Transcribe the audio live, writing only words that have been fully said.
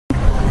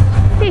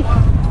Hey.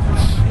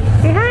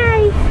 Say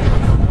hi.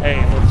 Hey,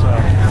 what's up?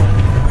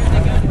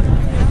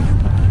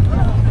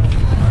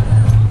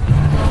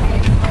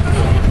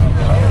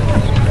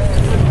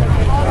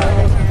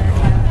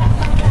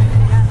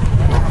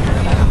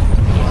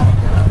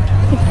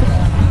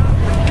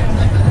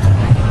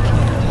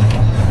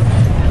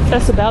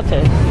 Seth's about to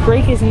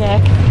break his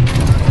neck.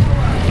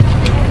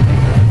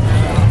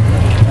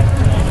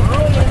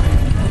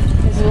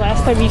 This is the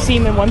last time you see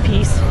him in one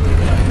piece.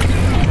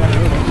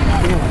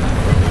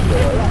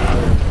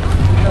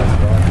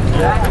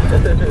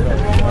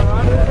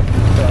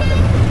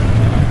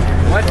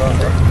 What?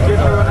 Give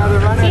her another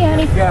run? See,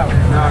 honey. Go.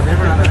 No, give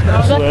her another.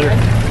 See you later.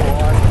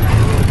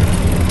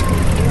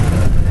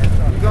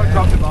 You going to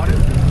talk about it?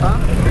 Huh?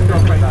 We're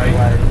going to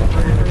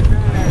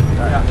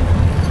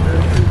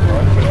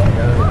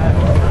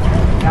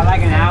got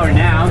like an hour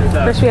now. So.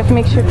 First, we have to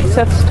make sure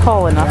Seth's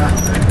tall enough.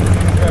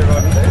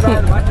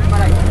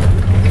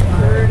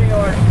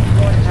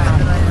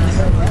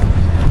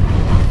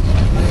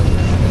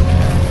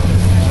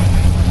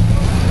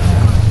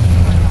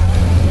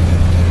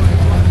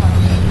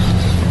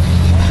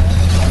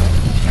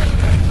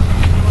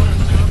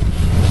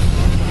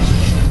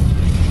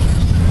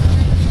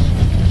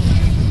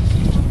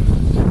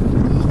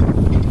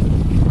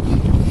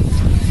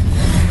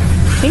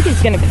 I think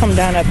he's gonna come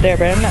down up there,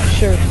 but I'm not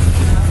sure.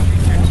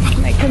 He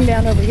might come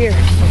down over here.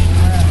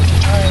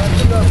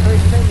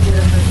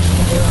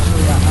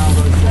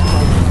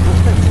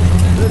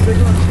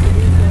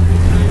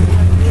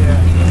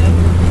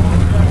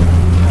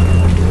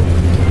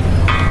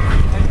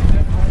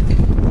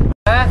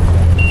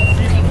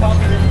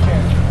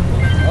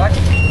 What?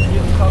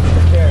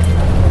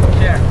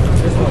 Chair.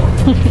 This one.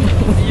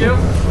 You?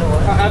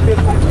 I'm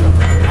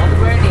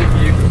waiting for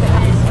you.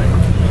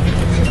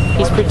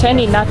 He's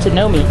pretending not to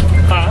know me.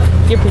 Huh?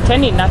 You're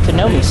pretending not to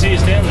know me. See you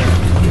stand there.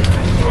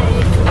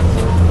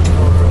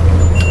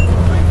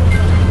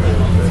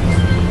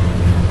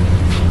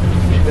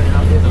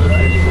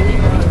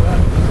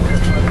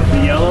 The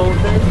yellow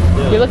thing?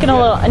 You're looking a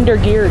little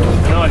under-geared.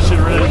 No, I should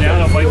have written it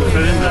down. I'd like to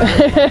fit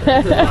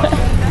in there.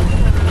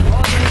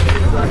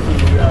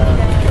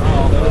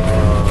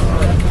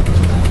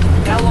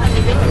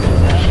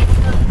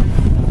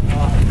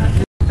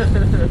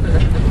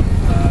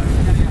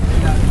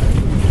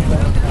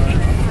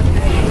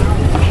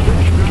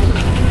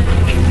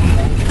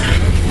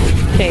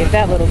 Okay, if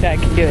that little guy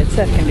can do it,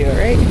 Seth can do it,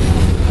 right?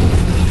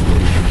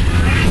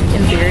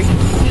 In theory.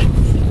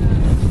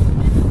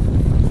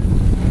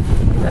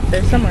 He's up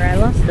there somewhere. I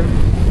lost him.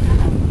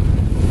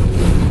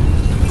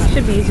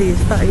 Should be easy as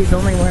thought. He's the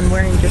only one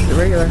wearing just a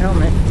regular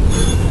helmet.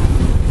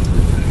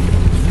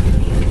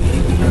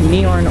 A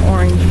neon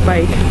orange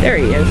bike. There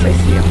he is. I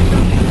see him.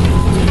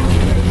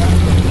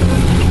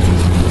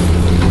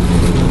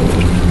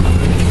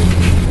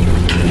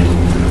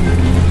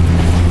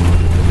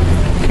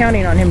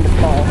 Counting on him to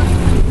fall.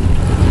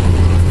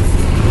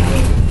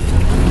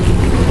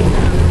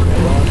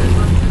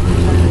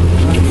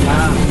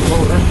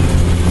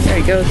 There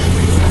he goes.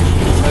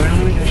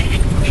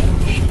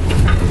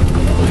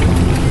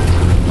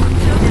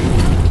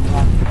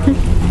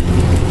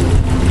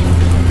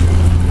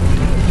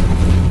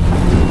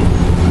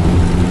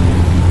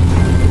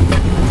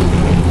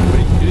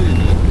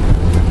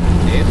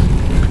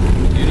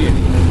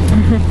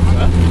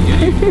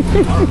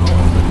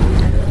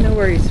 No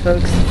worries,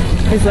 folks.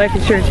 His life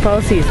insurance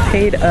policy is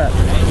paid up.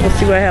 We'll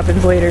see what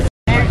happens later.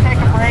 Take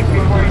a break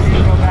before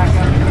you go back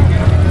up.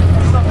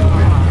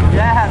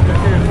 Yeah,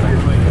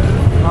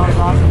 that was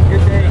awesome.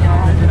 Good day,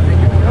 guys.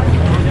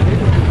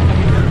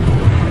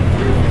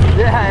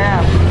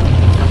 Yeah.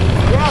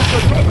 Yeah, so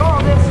take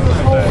all this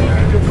whole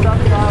week to stuff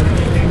it up.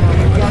 You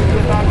got to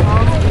get back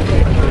home.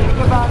 Think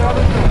about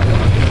everything.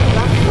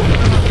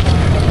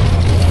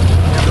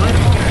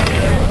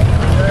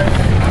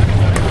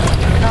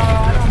 No,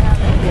 I don't have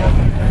to do.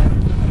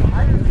 I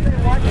just say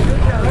watch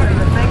videos and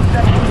the things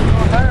that you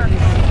learn.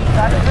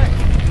 That's it.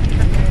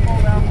 Just pull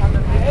down on the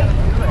video and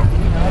do it.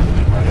 You know,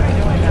 what you're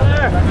doing now.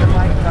 Let your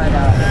life right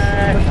out.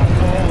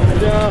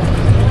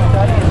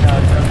 Studying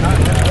those. I'm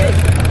not sure.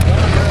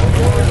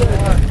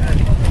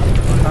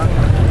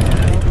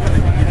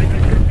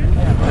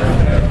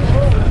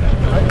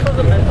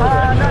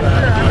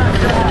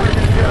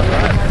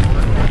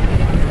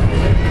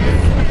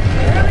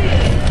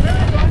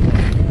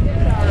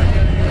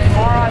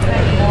 More, I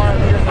think, more of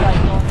just like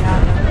going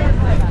out and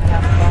kind of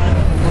have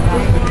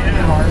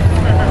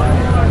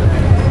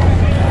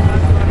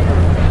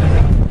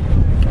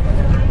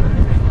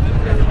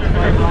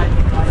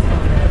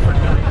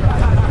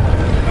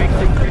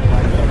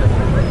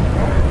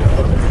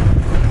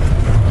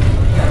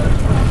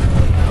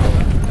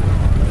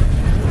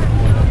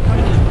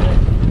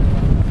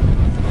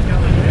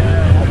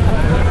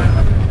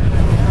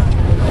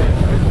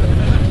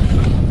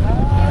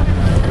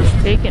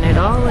Taking it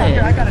all in.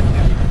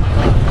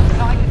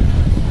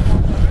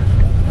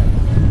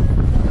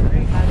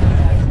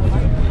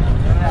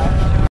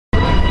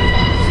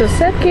 So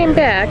Seth came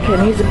back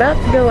and he's about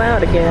to go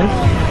out again.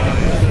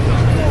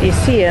 You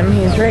see him,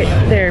 he's right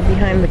there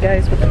behind the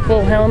guys with the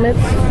full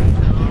helmets.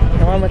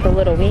 The one with the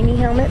little weenie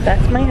helmet,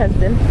 that's my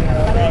husband.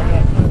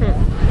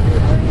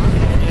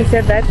 He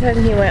said that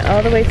time he went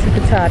all the way to the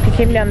top. He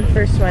came down the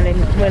first one and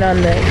went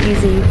on the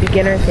easy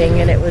beginner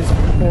thing and it was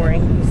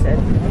boring, he said.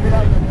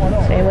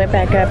 So he went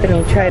back up and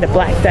he tried a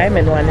black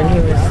diamond one and he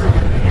was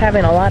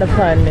having a lot of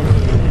fun. And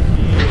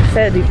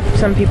said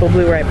some people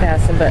blew right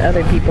past him, but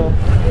other people,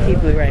 he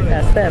blew right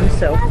past them.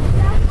 So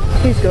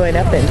he's going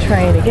up and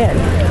trying again.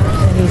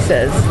 And he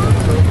says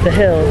the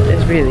hill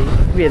is really,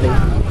 really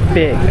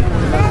big.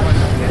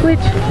 Which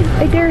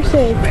I dare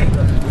say is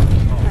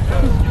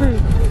true.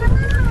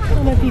 I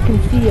don't know if you can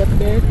see up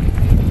there.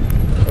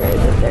 Where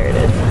is it? There it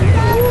is.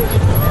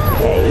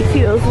 Yeah, you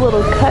see those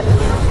little cuts?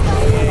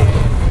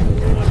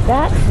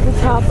 That's the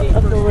top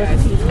of the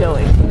lift he's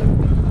going.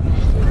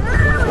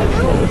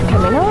 And he's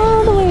coming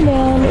all the way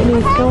down and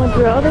he's going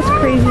through all this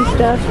crazy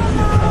stuff.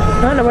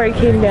 I don't know where he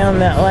came down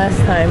that last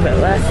time, but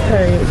last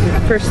time, it was the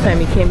first time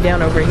he came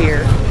down over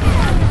here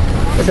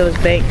with those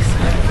banks.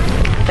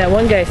 That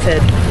one guy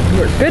said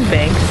were good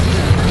banks,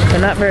 but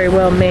not very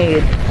well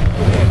made.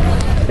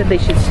 Said they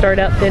should start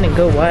out thin and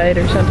go wide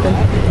or something.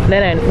 And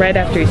then right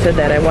after he said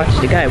that, I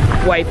watched a guy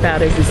wipe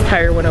out as his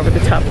tire went over the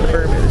top of the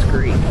berm. It was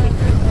great.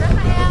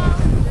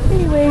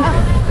 Anyway,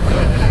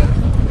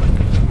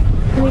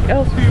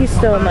 oh, he's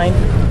still in line.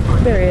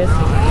 There he is.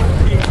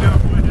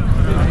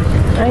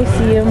 I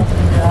see him.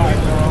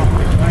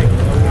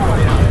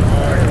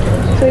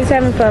 So he's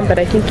having fun, but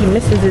I think he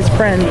misses his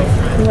friends.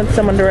 He wants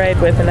someone to ride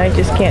with, and I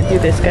just can't do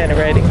this kind of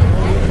riding.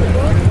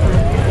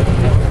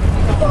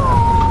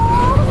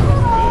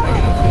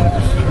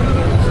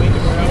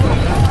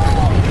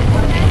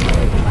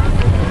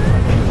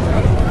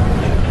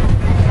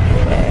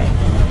 Okay.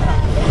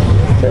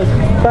 So his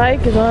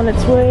bike is on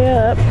its way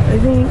up, I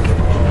think.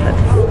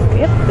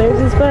 Yep, there's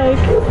his bike.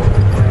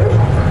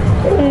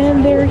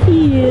 And there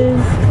he is.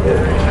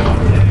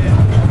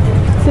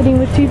 Sitting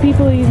with two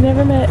people he's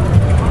never met.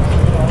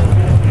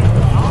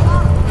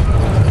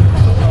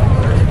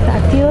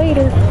 Talk to you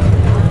later.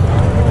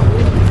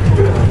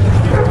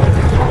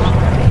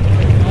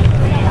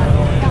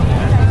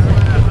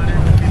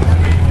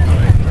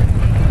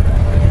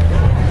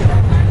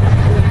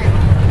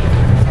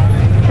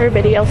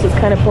 Everybody else is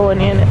kind of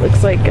pulling in. It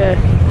looks like the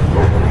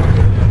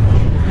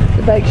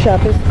bike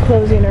shop is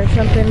closing or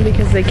something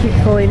because they keep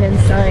pulling in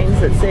signs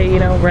that say, you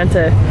know, rent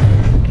a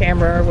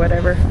camera or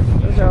whatever.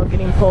 Those are all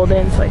getting pulled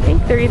in, so I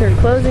think they're either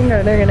closing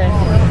or they're gonna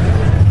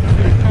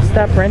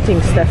stop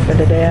renting stuff for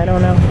the day. I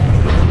don't know.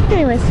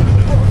 Anyways,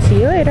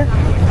 see you later.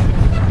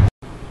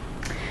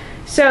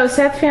 So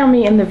Seth found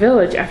me in the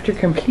village after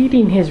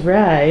completing his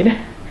ride,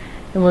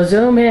 and we'll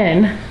zoom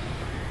in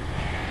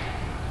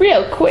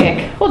real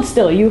quick. Hold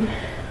still, you,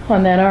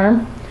 on that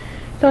arm.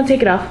 Don't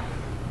take it off.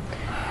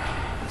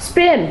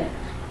 Spin.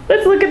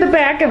 Let's look at the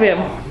back of him.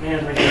 Oh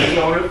man, my jersey's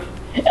all ripped.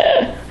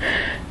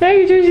 No,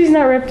 your jersey's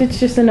not ripped. It's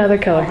just another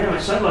color. Oh man, my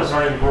sunglasses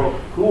aren't even broke.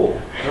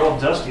 Cool. They're all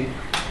dusty.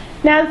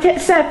 Now,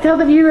 Seth, tell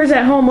the viewers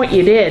at home what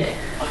you did.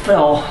 I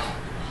fell.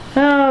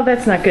 Oh,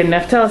 that's not good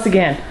enough. Tell us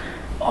again.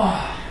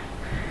 Oh.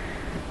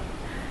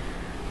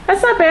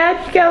 That's not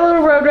bad. You got a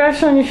little road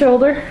rash on your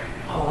shoulder.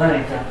 Oh, that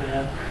ain't that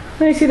bad.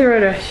 Let me see the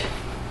road rash.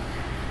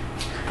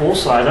 Full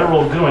size. I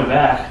rolled good on my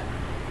back.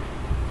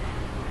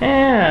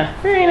 Yeah,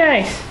 very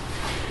nice.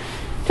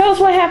 Tell us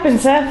what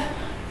happened, Seth.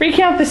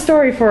 Recount the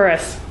story for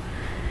us.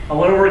 I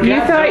went over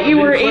You thought you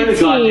were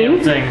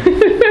 18.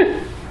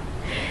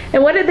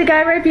 And what did the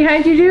guy right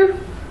behind you do?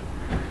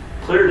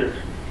 Cleared it.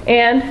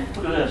 And?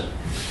 Look at this.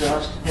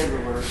 Dust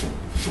everywhere.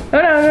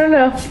 Oh,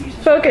 no.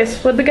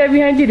 Focus. What did the guy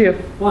behind you do?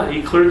 What?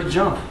 He cleared the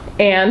jump.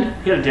 And?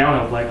 He had a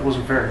downhill bike. It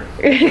wasn't fair.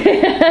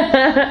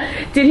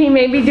 Did he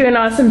maybe do an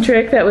awesome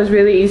trick that was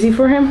really easy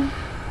for him?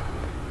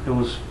 It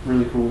was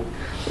really cool.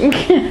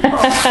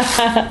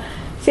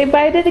 Say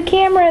bye to the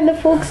camera and the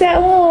folks at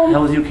home.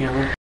 Hell with you, camera.